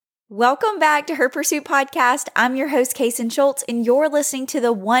Welcome back to Her Pursuit Podcast. I'm your host, Kason Schultz, and you're listening to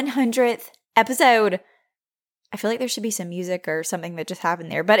the 100th episode. I feel like there should be some music or something that just happened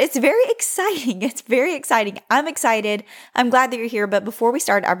there, but it's very exciting. It's very exciting. I'm excited. I'm glad that you're here. But before we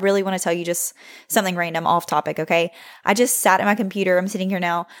start, I really want to tell you just something random off topic, okay? I just sat at my computer. I'm sitting here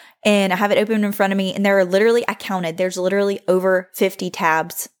now, and I have it open in front of me, and there are literally, I counted, there's literally over 50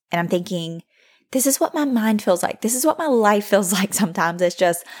 tabs, and I'm thinking, this is what my mind feels like. This is what my life feels like sometimes. It's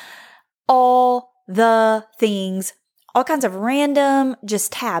just all the things, all kinds of random,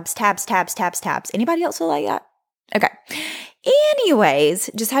 just tabs. Anybody else feel like that? Okay. Anyways,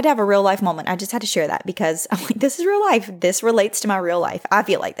 just had to have a real life moment. I just had to share that because I'm like, this is real life. This relates to my real life. I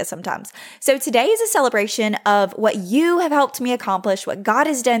feel like this sometimes. So today is a celebration of what you have helped me accomplish, what God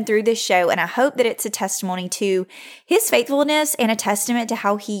has done through this show. And I hope that it's a testimony to His faithfulness and a testament to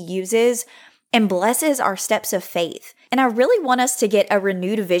how He uses and blesses our steps of faith. And I really want us to get a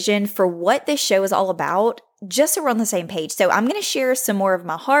renewed vision for what this show is all about, just so we're on the same page. So I'm going to share some more of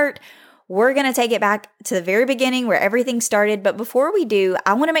my heart. We're going to take it back to the very beginning where everything started. But before we do,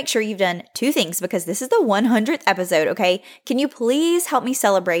 I want to make sure you've done two things because this is the 100th episode, okay? Can you please help me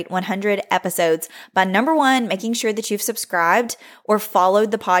celebrate 100 episodes by number one, making sure that you've subscribed or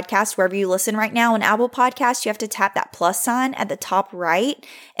followed the podcast wherever you listen right now. On Apple Podcasts, you have to tap that plus sign at the top right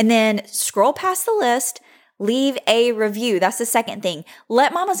and then scroll past the list. Leave a review. That's the second thing.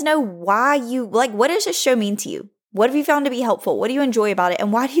 Let mamas know why you, what does this show mean to you? What have you found to be helpful? What do you enjoy about it?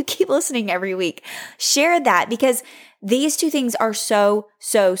 And why do you keep listening every week? Share that because these two things are so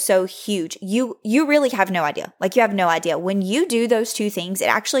huge. You really have no idea. You have no idea. When you do those two things, it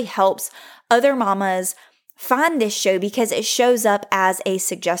actually helps other mamas find this show because it shows up as a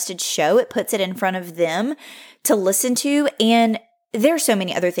suggested show. It puts it in front of them to listen to. And there's so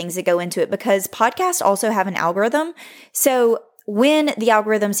many other things that go into it because podcasts also have an algorithm. So when the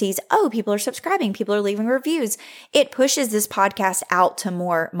algorithm sees, oh, people are subscribing, people are leaving reviews, it pushes this podcast out to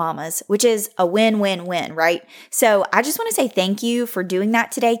more mamas, which is a win-win-win, right? So I just want to say thank you for doing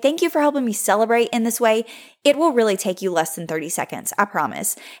that today. Thank you for helping me celebrate in this way. It will really take you less than 30 seconds, I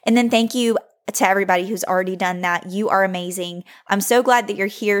promise. And then thank you to everybody who's already done that. You are amazing. I'm so glad that you're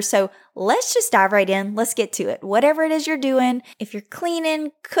here. So let's just dive right in. Let's get to it. Whatever it is you're doing, if you're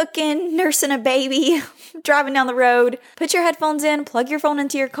cleaning, cooking, nursing a baby, driving down the road, put your headphones in, plug your phone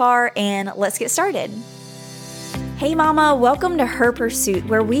into your car, and let's get started. Hey mama, welcome to Her Pursuit,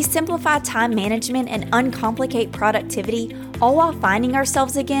 where we simplify time management and uncomplicate productivity, all while finding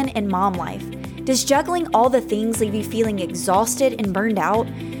ourselves again in mom life. Does juggling all the things leave you feeling exhausted and burned out?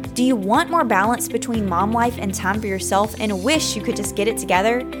 Do you want more balance between mom life and time for yourself and wish you could just get it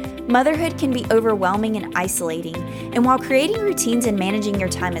together? Motherhood can be overwhelming and isolating, and while creating routines and managing your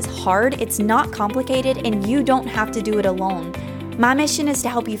time is hard, it's not complicated and you don't have to do it alone. My mission is to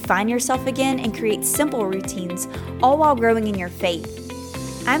help you find yourself again and create simple routines, all while growing in your faith.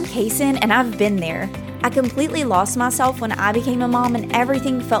 I'm Kason, and I've been there. I completely lost myself when I became a mom and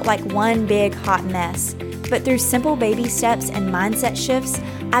everything felt like one big hot mess. But through simple baby steps and mindset shifts,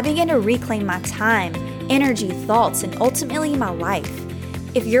 I began to reclaim my time, energy, thoughts, and ultimately my life.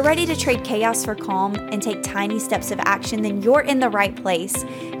 If you're ready to trade chaos for calm and take tiny steps of action, then you're in the right place.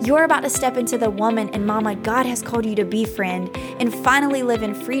 You're about to step into the woman and mama God has called you to be, friend, and finally live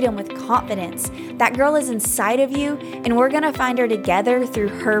in freedom with confidence. That girl is inside of you, and we're going to find her together through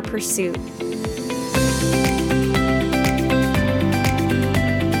Her Pursuit.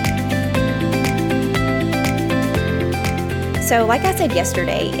 So like I said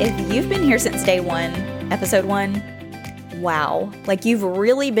yesterday, if you've been here since day one, episode 1, wow. You've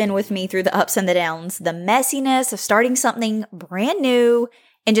really been with me through the ups and the downs, the messiness of starting something brand new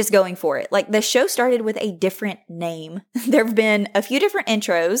and just going for it. The show started with a different name. There have been a few different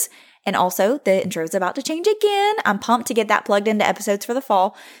intros, and also the intro is about to change again. I'm pumped to get that plugged into episodes for the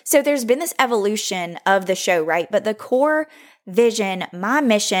fall. So there's been this evolution of the show, right? But the core vision, my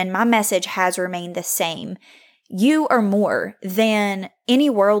mission, my message has remained the same. You are more than any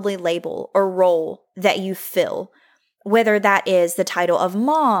worldly label or role that you fill, whether that is the title of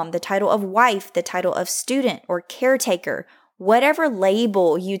mom, the title of wife, the title of student or caretaker, whatever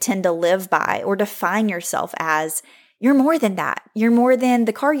label you tend to live by or define yourself as, you're more than that. You're more than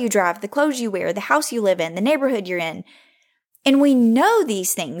the car you drive, the clothes you wear, the house you live in, the neighborhood you're in. And we know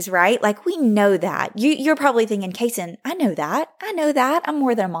these things, right? We know that. You're probably thinking, Kason, I know that. I'm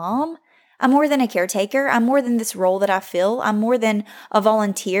more than a mom. I'm more than a caretaker. I'm more than this role that I fill. I'm more than a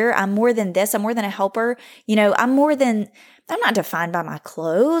volunteer. I'm more than this. I'm more than a helper. I'm not defined by my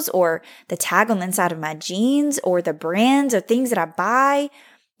clothes or the tag on the inside of my jeans or the brands or things that I buy.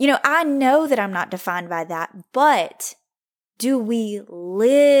 I know that I'm not defined by that, but do we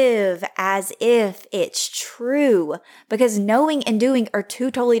live as if it's true? Because knowing and doing are two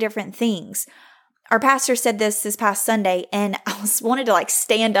totally different things. Our pastor said this past Sunday, and I wanted to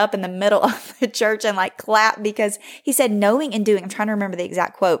stand up in the middle of the church and clap, because he said knowing and doing, I'm trying to remember the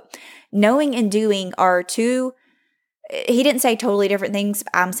exact quote, knowing and doing are two, he didn't say totally different things,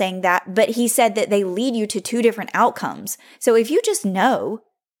 I'm saying that, but he said that they lead you to two different outcomes. So if you just know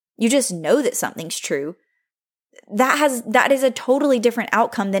that something's true, that is a totally different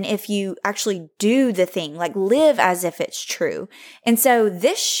outcome than if you actually do the thing, live as if it's true. And so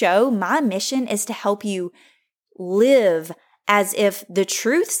this show, my mission is to help you live as if the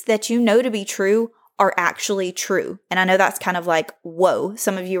truths that you know to be true are actually true. And I know that's kind of whoa.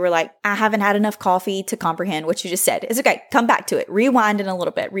 Some of you were like, I haven't had enough coffee to comprehend what you just said. It's okay. Come back to it. Rewind in a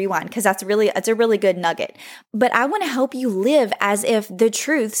little bit. Rewind, because it's a really good nugget. But I want to help you live as if the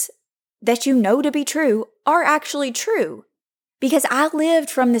truths that you know to be true are actually true. Because I lived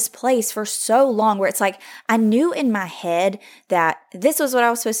from this place for so long where it's I knew in my head that this was what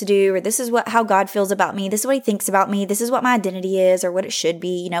I was supposed to do, or this is how God feels about me, this is what he thinks about me, this is what my identity is, or what it should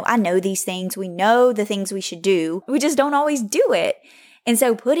be. I know these things. We know the things we should do. We just don't always do it. And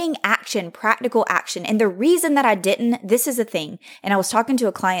so putting action, practical action, and the reason that I didn't, this is the thing, and I was talking to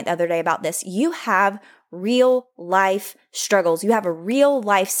a client the other day about this, you have real life struggles. You have a real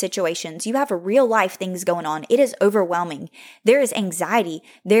life situations. You have a real life things going on. It is overwhelming. There is anxiety.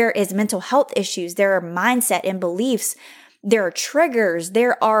 There is mental health issues. There are mindset and beliefs. There are triggers.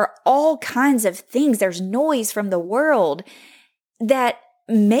 There are all kinds of things. There's noise from the world that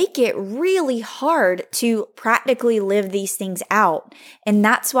make it really hard to practically live these things out. And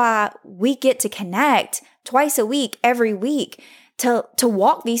that's why we get to connect twice a week, every week, to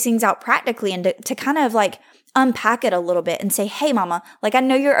walk these things out practically and to kind of unpack it a little bit and say, hey, mama, I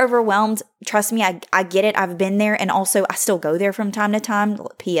know you're overwhelmed. Trust me, I get it. I've been there. And also I still go there from time to time.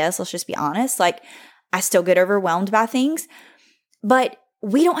 P.S. Let's just be honest. I still get overwhelmed by things, but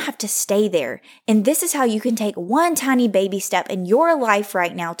we don't have to stay there. And this is how you can take one tiny baby step in your life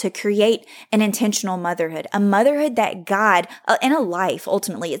right now to create an intentional motherhood, a motherhood that God, and a life,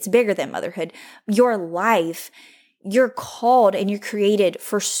 ultimately, it's bigger than motherhood. Your life, you're called and you're created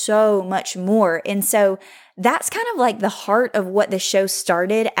for so much more. And so that's kind of the heart of what the show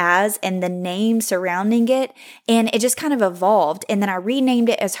started as and the name surrounding it. And it just kind of evolved. And then I renamed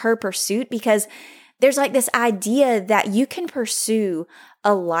it as Her Pursuit, because there's this idea that you can pursue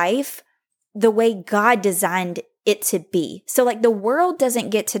a life the way God designed it to be. So the world doesn't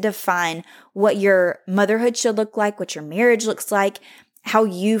get to define what your motherhood should look like, what your marriage looks like, how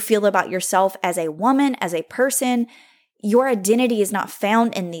you feel about yourself as a woman, as a person. Your identity is not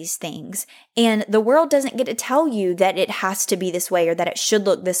found in these things. And the world doesn't get to tell you that it has to be this way or that it should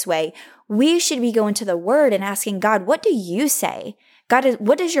look this way. We should be going to the Word and asking God, what do you say? God,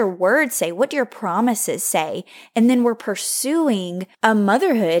 what does your word say? What do your promises say? And then we're pursuing a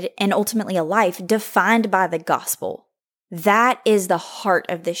motherhood and ultimately a life defined by the gospel. That is the heart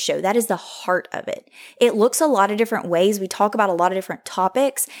of this show. That is the heart of it. It looks a lot of different ways. We talk about a lot of different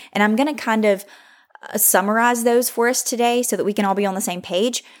topics, and I'm going to kind of summarize those for us today so that we can all be on the same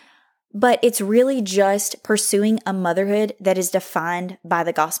page. But it's really just pursuing a motherhood that is defined by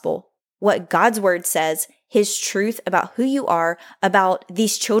the gospel. What God's word says, his truth about who you are, about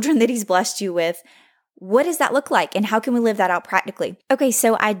these children that he's blessed you with. What does that look like, and how can we live that out practically? Okay,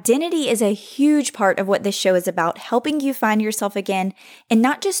 so identity is a huge part of what this show is about, helping you find yourself again, and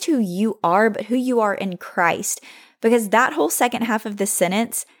not just who you are, but who you are in Christ. Because that whole second half of the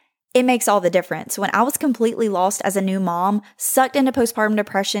sentence, it makes all the difference. When I was completely lost as a new mom, sucked into postpartum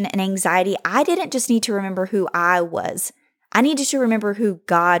depression and anxiety, I didn't just need to remember who I was. I needed to remember who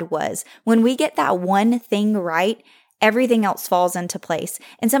God was. When we get that one thing right, everything else falls into place.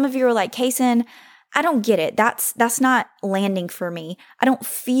 And some of you are like, Kaysen, I don't get it. That's not landing for me. I don't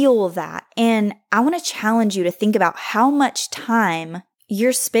feel that. And I want to challenge you to think about how much time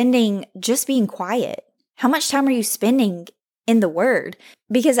you're spending just being quiet. How much time are you spending in the Word?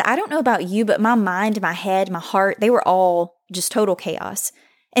 Because I don't know about you, but my mind, my head, my heart, they were all just total chaos.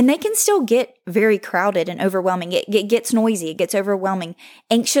 And they can still get very crowded and overwhelming. It gets noisy. It gets overwhelming.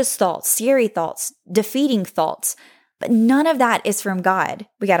 Anxious thoughts, scary thoughts, defeating thoughts. But none of that is from God.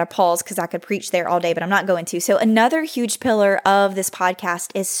 We got to pause because I could preach there all day, but I'm not going to. So another huge pillar of this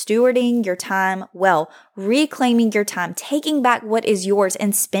podcast is stewarding your time well, reclaiming your time, taking back what is yours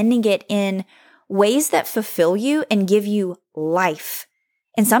and spending it in ways that fulfill you and give you life.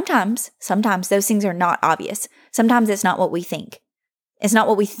 And sometimes those things are not obvious. Sometimes it's not what we think. It's not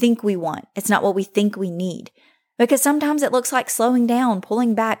what we think we want. It's not what we think we need. Because sometimes it looks like slowing down,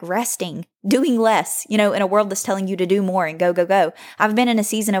 pulling back, resting, doing less, in a world that's telling you to do more and go, go, go. I've been in a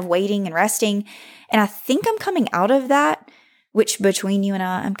season of waiting and resting, and I think I'm coming out of that, which between you and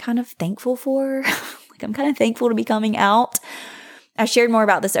I'm kind of thankful for. I'm kind of thankful to be coming out. I shared more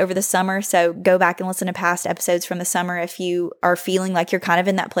about this over the summer, so go back and listen to past episodes from the summer if you are feeling like you're kind of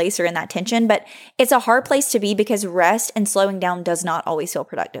in that place or in that tension. But it's a hard place to be because rest and slowing down does not always feel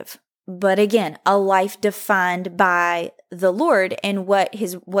productive. But again, a life defined by the Lord and what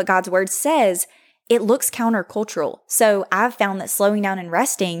God's word says, it looks countercultural. So I've found that slowing down and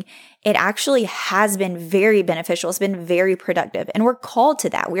resting, it actually has been very beneficial. It's been very productive. And we're called to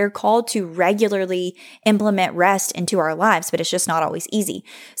that. We're called to regularly implement rest into our lives, but it's just not always easy.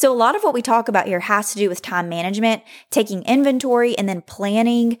 So a lot of what we talk about here has to do with time management, taking inventory, and then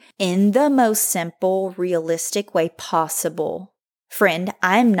planning in the most simple, realistic way possible. Friend,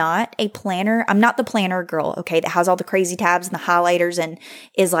 I'm not a planner. I'm not the planner girl, okay, that has all the crazy tabs and the highlighters and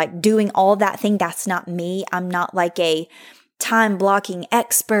is like doing all that thing. That's not me. I'm not like a time blocking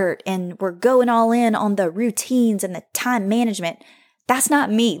expert and we're going all in on the routines and the time management. That's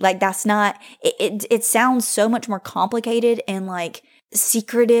not me. Like that's not, it sounds so much more complicated and like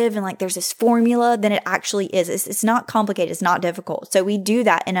secretive and like there's this formula than it actually is. It's not complicated. It's not difficult. So we do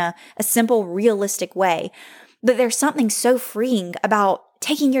that in a simple, realistic way. But there's something so freeing about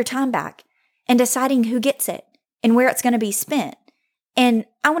taking your time back and deciding who gets it and where it's going to be spent. And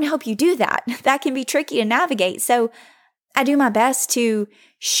I want to help you do that. That can be tricky to navigate. So I do my best to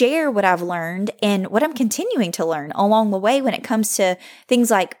share what I've learned and what I'm continuing to learn along the way when it comes to things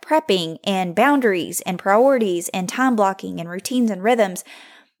like prepping and boundaries and priorities and time blocking and routines and rhythms.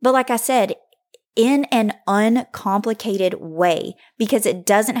 But like I said, in an uncomplicated way, because it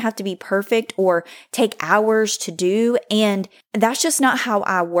doesn't have to be perfect or take hours to do. And that's just not how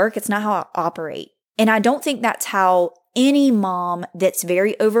I work. It's not how I operate. And I don't think that's how any mom that's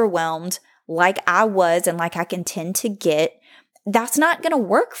very overwhelmed, like I was and like I can tend to get, that's not going to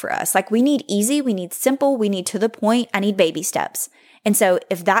work for us. Like we need easy, we need simple, we need to the point, I need baby steps. And so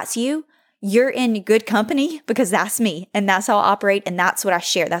if that's you, you're in good company because that's me and that's how I operate and that's what I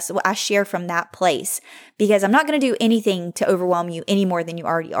share. That's what I share from that place because I'm not going to do anything to overwhelm you any more than you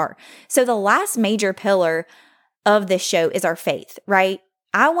already are. So the last major pillar of this show is our faith, right?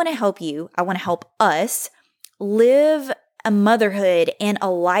 I want to help you. I want to help us live a motherhood and a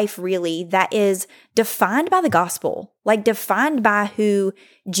life really that is defined by the gospel, like defined by who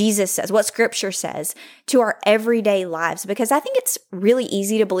Jesus says, what scripture says to our everyday lives. Because I think it's really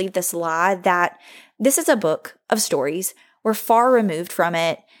easy to believe this lie that this is a book of stories. We're far removed from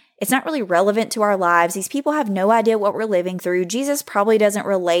it. It's not really relevant to our lives. These people have no idea what we're living through. Jesus probably doesn't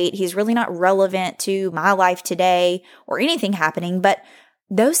relate. He's really not relevant to my life today or anything happening. But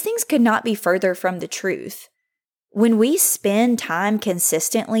those things could not be further from the truth. When we spend time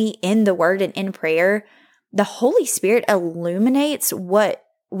consistently in the word and in prayer, the Holy Spirit illuminates what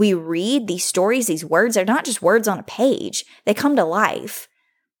we read. These stories, these words are not just words on a page. They come to life.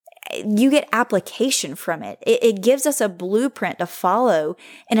 You get application from it. It gives us a blueprint to follow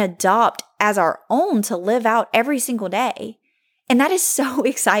and adopt as our own to live out every single day. And that is so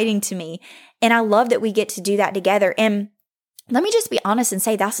exciting to me. And I love that we get to do that together. And let me just be honest and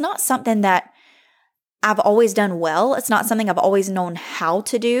say that's not something that I've always done well. It's not something I've always known how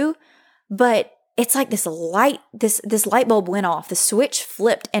to do, but it's like this light bulb went off. The switch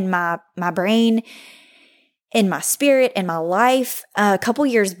flipped in my brain, in my spirit, in my life a couple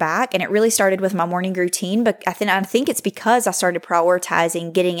years back. And it really started with my morning routine. But I think it's because I started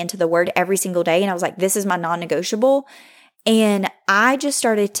prioritizing getting into the word every single day. And I was like, this is my non-negotiable. And I just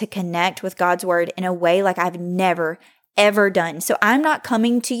started to connect with God's word in a way like I've never ever done. So I'm not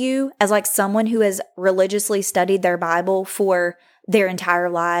coming to you as like someone who has religiously studied their Bible for their entire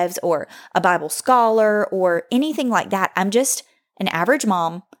lives or a Bible scholar or anything like that. I'm just an average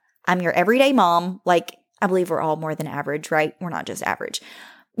mom. I'm your everyday mom. Like I believe we're all more than average, right? We're not just average.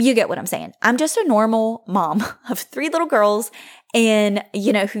 You get what I'm saying. I'm just a normal mom of 3 little girls and,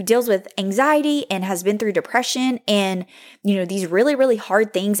 who deals with anxiety and has been through depression and, these really, really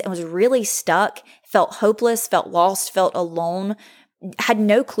hard things and was really stuck, felt hopeless, felt lost, felt alone, had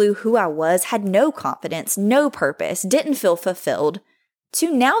no clue who I was, had no confidence, no purpose, didn't feel fulfilled.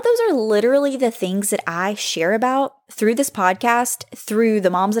 To now, those are literally the things that I share about through this podcast, through the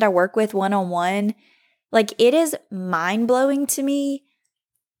moms that I work with one-on-one. Like it is mind-blowing to me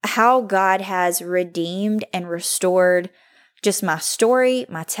how God has redeemed and restored just my story,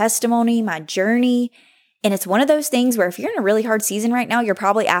 my testimony, my journey. And it's one of those things where if you're in a really hard season right now, you're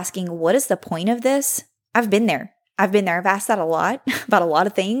probably asking, what is the point of this? I've been there. I've asked that a lot about a lot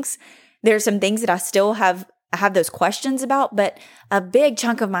of things. There's some things that I still have I have those questions about, but a big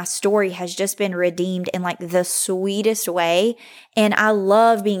chunk of my story has just been redeemed in like the sweetest way. And I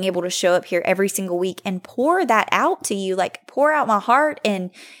love being able to show up here every single week and pour that out to you, like pour out my heart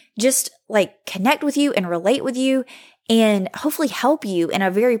and just like connect with you and relate with you and hopefully help you in a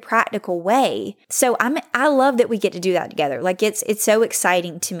very practical way. So I love that we get to do that together. Like it's so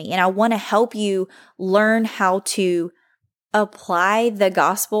exciting to me. And I want to help you learn how to apply the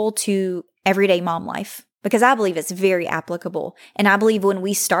gospel to everyday mom life, because I believe it's very applicable. And I believe when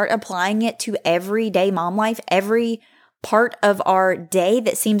we start applying it to everyday mom life, every part of our day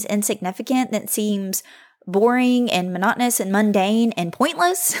that seems insignificant, that seems boring and monotonous and mundane and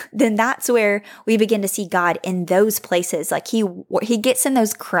pointless, then that's where we begin to see God in those places. Like he gets in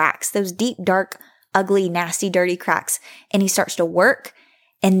those cracks, those deep, dark, ugly, nasty, dirty cracks, and he starts to work.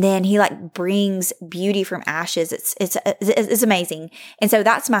 And then he like brings beauty from ashes. It's amazing. And so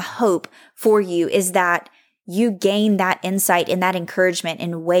that's my hope for you, is that you gain that insight and that encouragement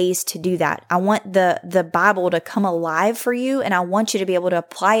in ways to do that. I want the Bible to come alive for you, and I want you to be able to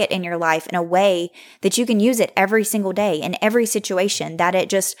apply it in your life in a way that you can use it every single day in every situation, that it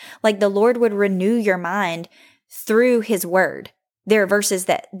just like the Lord would renew your mind through his word. There are verses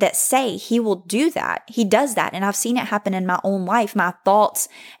that say he will do that. He does that. And I've seen it happen in my own life. My thoughts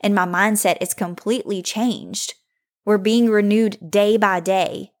and my mindset is completely changed. We're being renewed day by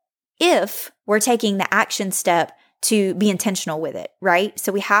day if we're taking the action step to be intentional with it, right?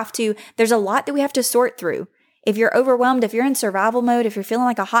 So there's a lot that we have to sort through. If you're overwhelmed, if you're in survival mode, if you're feeling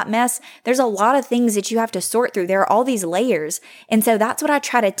like a hot mess, there's a lot of things that you have to sort through. There are all these layers. And so that's what I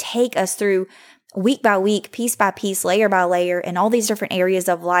try to take us through week by week, piece by piece, layer by layer, in all these different areas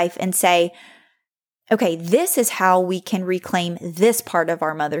of life, and say, okay, this is how we can reclaim this part of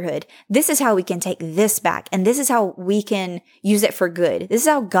our motherhood. This is how we can take this back. And this is how we can use it for good. This is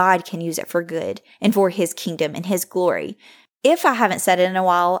how God can use it for good and for his kingdom and his glory. If I haven't said it in a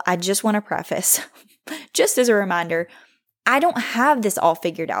while, I just want to preface, just as a reminder, I don't have this all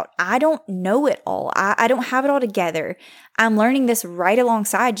figured out. I don't know it all. I don't have it all together. I'm learning this right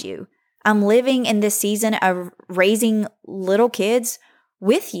alongside you. I'm living in this season of raising little kids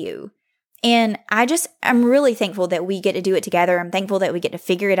with you. And I'm really thankful that we get to do it together. I'm thankful that we get to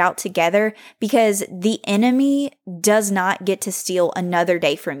figure it out together, because the enemy does not get to steal another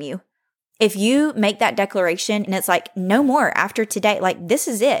day from you. If you make that declaration and it's like, no more after today, like this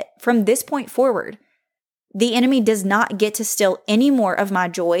is it from this point forward, the enemy does not get to steal any more of my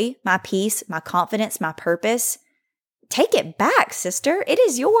joy, my peace, my confidence, my purpose. Take it back, sister. It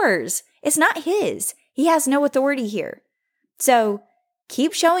is yours. It's not his. He has no authority here. So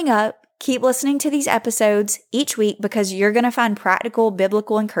keep showing up, keep listening to these episodes each week, because you're going to find practical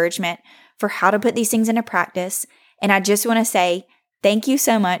biblical encouragement for how to put these things into practice. And I just want to say thank you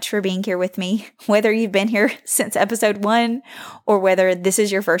so much for being here with me, whether you've been here since episode 1 or whether this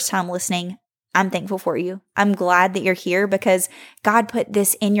is your first time listening. I'm thankful for you. I'm glad that you're here, because God put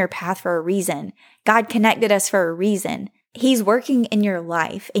this in your path for a reason. God connected us for a reason. He's working in your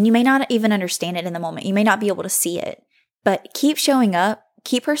life, and you may not even understand it in the moment. You may not be able to see it, but keep showing up,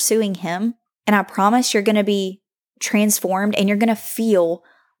 keep pursuing him, and I promise you're going to be transformed, and you're going to feel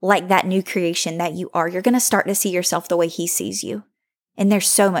like that new creation that you are. You're going to start to see yourself the way he sees you, and there's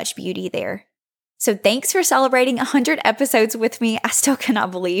so much beauty there. So thanks for celebrating 100 episodes with me. I still cannot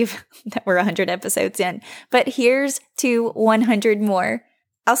believe that we're 100 episodes in, but here's to 100 more.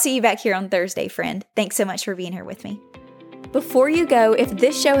 I'll see you back here on Thursday, friend. Thanks so much for being here with me. Before you go, if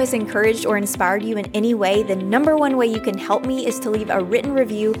this show has encouraged or inspired you in any way, the number one way you can help me is to leave a written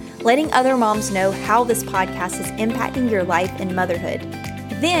review letting other moms know how this podcast is impacting your life and motherhood.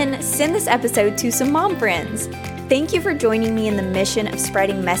 Then send this episode to some mom friends. Thank you for joining me in the mission of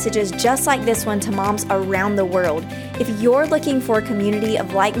spreading messages just like this one to moms around the world. If you're looking for a community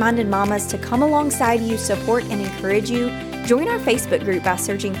of like-minded mamas to come alongside you, support, and encourage you, join our Facebook group by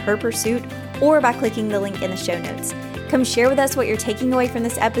searching Her Pursuit or by clicking the link in the show notes. Come share with us what you're taking away from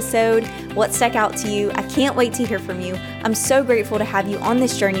this episode, what stuck out to you. I can't wait to hear from you. I'm so grateful to have you on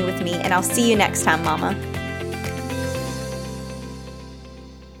this journey with me, and I'll see you next time, Mama.